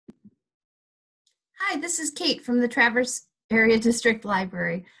Hi, this is Kate from the Traverse Area District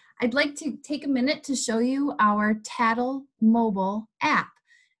Library. I'd like to take a minute to show you our TADL mobile app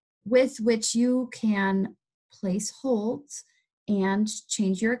with which you can place holds and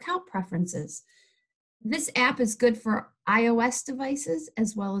change your account preferences. This app is good for iOS devices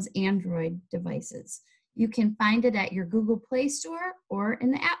as well as Android devices. You can find it at your Google Play Store or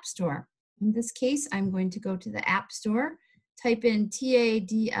in the App Store. In this case, I'm going to go to the App Store, type in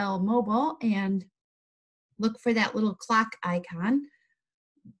TADL Mobile, and look for that little clock icon,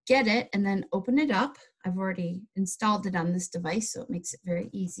 get it, and then open it up. I've already installed it on this device, so it makes it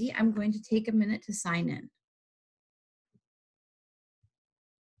very easy. I'm going to take a minute to sign in.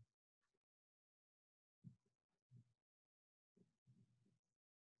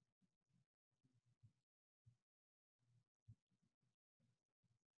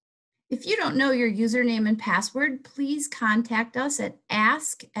 If you don't know your username and password, please contact us at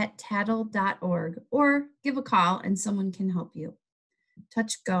ask@tadl.org or give a call and someone can help you.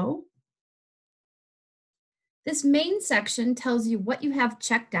 Touch go. This main section tells you what you have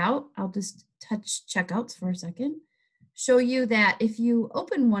checked out. I'll just touch checkouts for a second. Show you that if you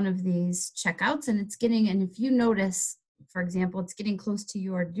open one of these checkouts and if you notice, for example, it's getting close to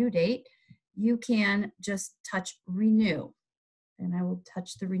your due date, you can just touch renew. And I will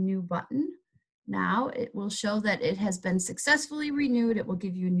touch the renew button. Now it will show that it has been successfully renewed. It will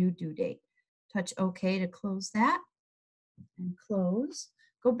give you a new due date. Touch OK to close that and close.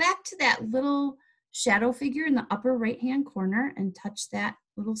 Go back to that little shadow figure in the upper right-hand corner and touch that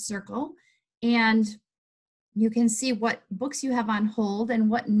little circle. And you can see what books you have on hold and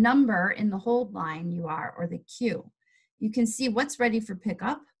what number in the hold line you are, or the queue. You can see what's ready for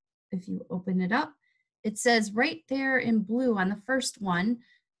pickup if you open it up. It says right there in blue on the first one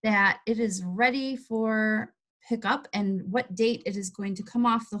that it is ready for pickup and what date it is going to come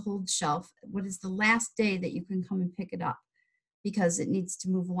off the hold shelf. What is the last day that you can come and pick it up, because it needs to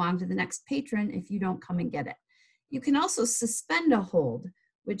move along to the next patron if you don't come and get it. You can also suspend a hold,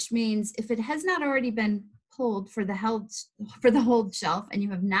 which means if it has not already been pulled for the hold shelf and you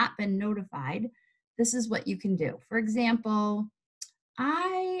have not been notified, this is what you can do. For example,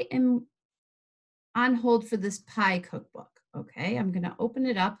 I am on hold for this pie cookbook. Okay, I'm going to open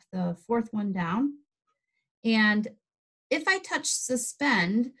it up, the fourth one down. And if I touch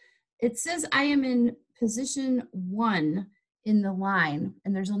suspend, it says I am in position 1 in the line,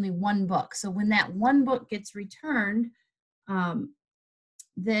 and there's only one book. So when that one book gets returned,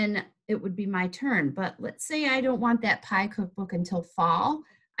 then it would be my turn. But let's say I don't want that pie cookbook until fall.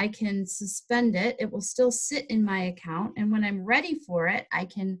 I can suspend it. It will still sit in my account. And when I'm ready for it, I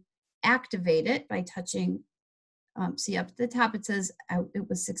can activate it by touching, see up at the top it says it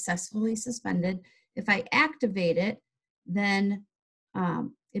was successfully suspended. If I activate it, then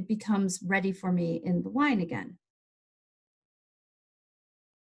it becomes ready for me in the line again.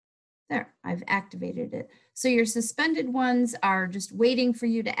 There, I've activated it. So your suspended ones are just waiting for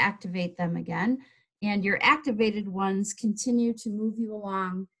you to activate them again, and your activated ones continue to move you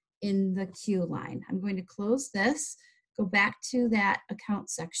along in the queue line. I'm going to close this, go back to that account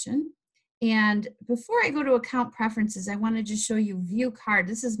section. And before I go to account preferences, I want to just show you view card.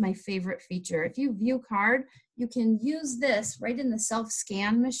 This is my favorite feature. If you view card, you can use this right in the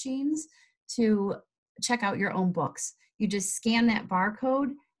self-scan machines to check out your own books. You just scan that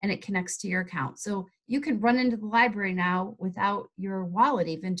barcode and it connects to your account. So you can run into the library now without your wallet,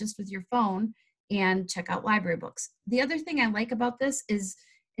 even just with your phone, and check out library books. The other thing I like about this is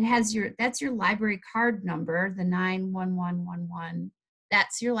it has that's your library card number, the 91111.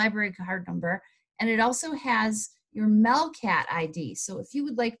 That's your library card number. And it also has your Melcat ID. So if you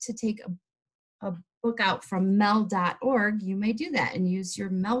would like to take a book out from mel.org, you may do that and use your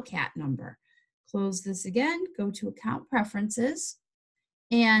Melcat number. Close this again, go to account preferences.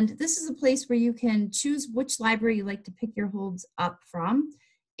 And this is a place where you can choose which library you like to pick your holds up from.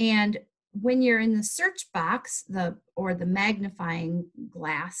 And when you're in the search box, or the magnifying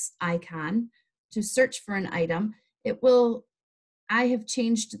glass icon to search for an item, I have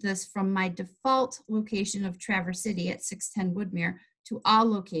changed this from my default location of Traverse City at 610 Woodmere to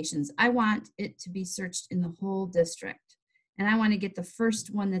all locations. I want it to be searched in the whole district. And I want to get the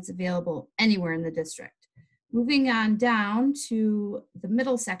first one that's available anywhere in the district. Moving on down to the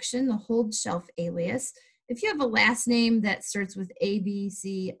middle section, the hold shelf alias. If you have a last name that starts with A, B,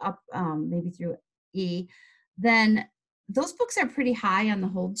 C, up maybe through E, then those books are pretty high on the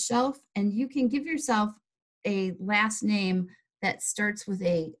hold shelf, and you can give yourself a last name that starts with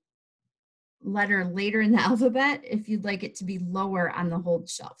a letter later in the alphabet if you'd like it to be lower on the hold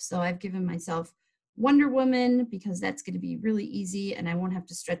shelf. So I've given myself Wonder Woman because that's going to be really easy and I won't have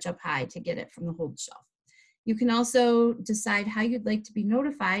to stretch up high to get it from the hold shelf. You can also decide how you'd like to be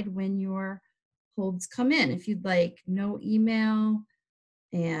notified when your holds come in. If you'd like no email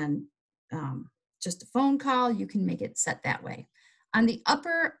and just a phone call, you can make it set that way. On the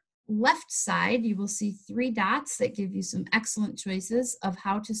upper left side, you will see 3 dots that give you some excellent choices of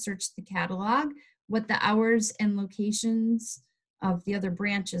how to search the catalog, what the hours and locations of the other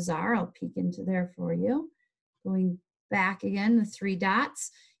branches are. I'll peek into there for you. Going back again, the 3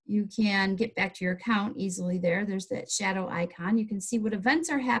 dots. You can get back to your account easily there. There's that shadow icon. You can see what events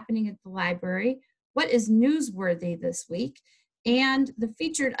are happening at the library, what is newsworthy this week, and the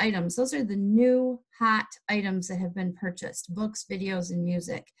featured items. Those are the new hot items that have been purchased, books, videos, and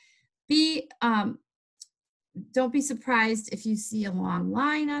music. Don't be surprised if you see a long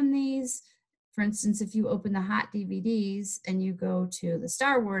line on these. For instance, if you open the hot DVDs and you go to the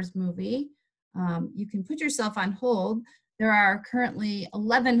Star Wars movie, you can put yourself on hold. There are currently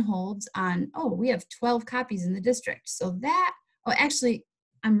 11 holds on, we have 12 copies in the district. So that, actually,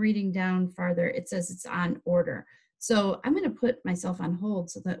 I'm reading down farther. It says it's on order. So I'm going to put myself on hold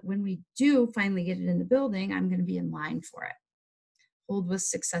so that when we do finally get it in the building, I'm going to be in line for it. Hold was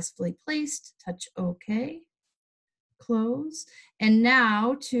successfully placed. Touch OK. Close. And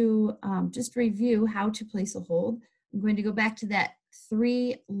now to just review how to place a hold, I'm going to go back to that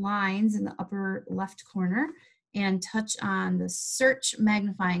 3 lines in the upper left corner and touch on the search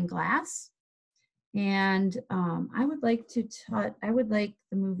magnifying glass. And I would like the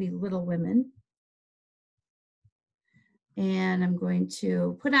movie Little Women. And I'm going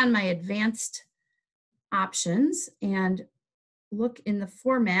to put on my advanced options and look in the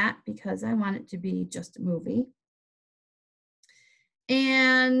format because I want it to be just a movie.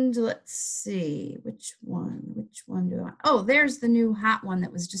 And let's see, which one do I, there's the new hot one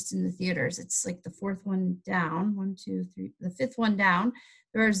that was just in the theaters. It's like the 4th one down, 1, 2, 3, the 5th one down.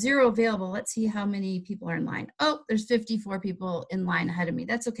 There are 0 available. Let's see how many people are in line. There's 54 people in line ahead of me.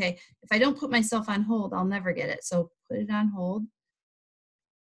 That's okay. If I don't put myself on hold, I'll never get it. So put it on hold.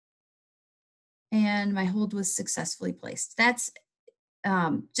 And my hold was successfully placed. That's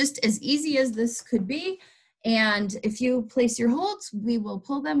just as easy as this could be. And if you place your holds, we will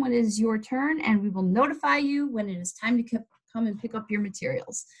pull them when it is your turn, and we will notify you when it is time to come and pick up your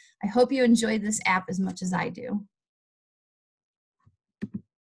materials. I hope you enjoy this app as much as I do.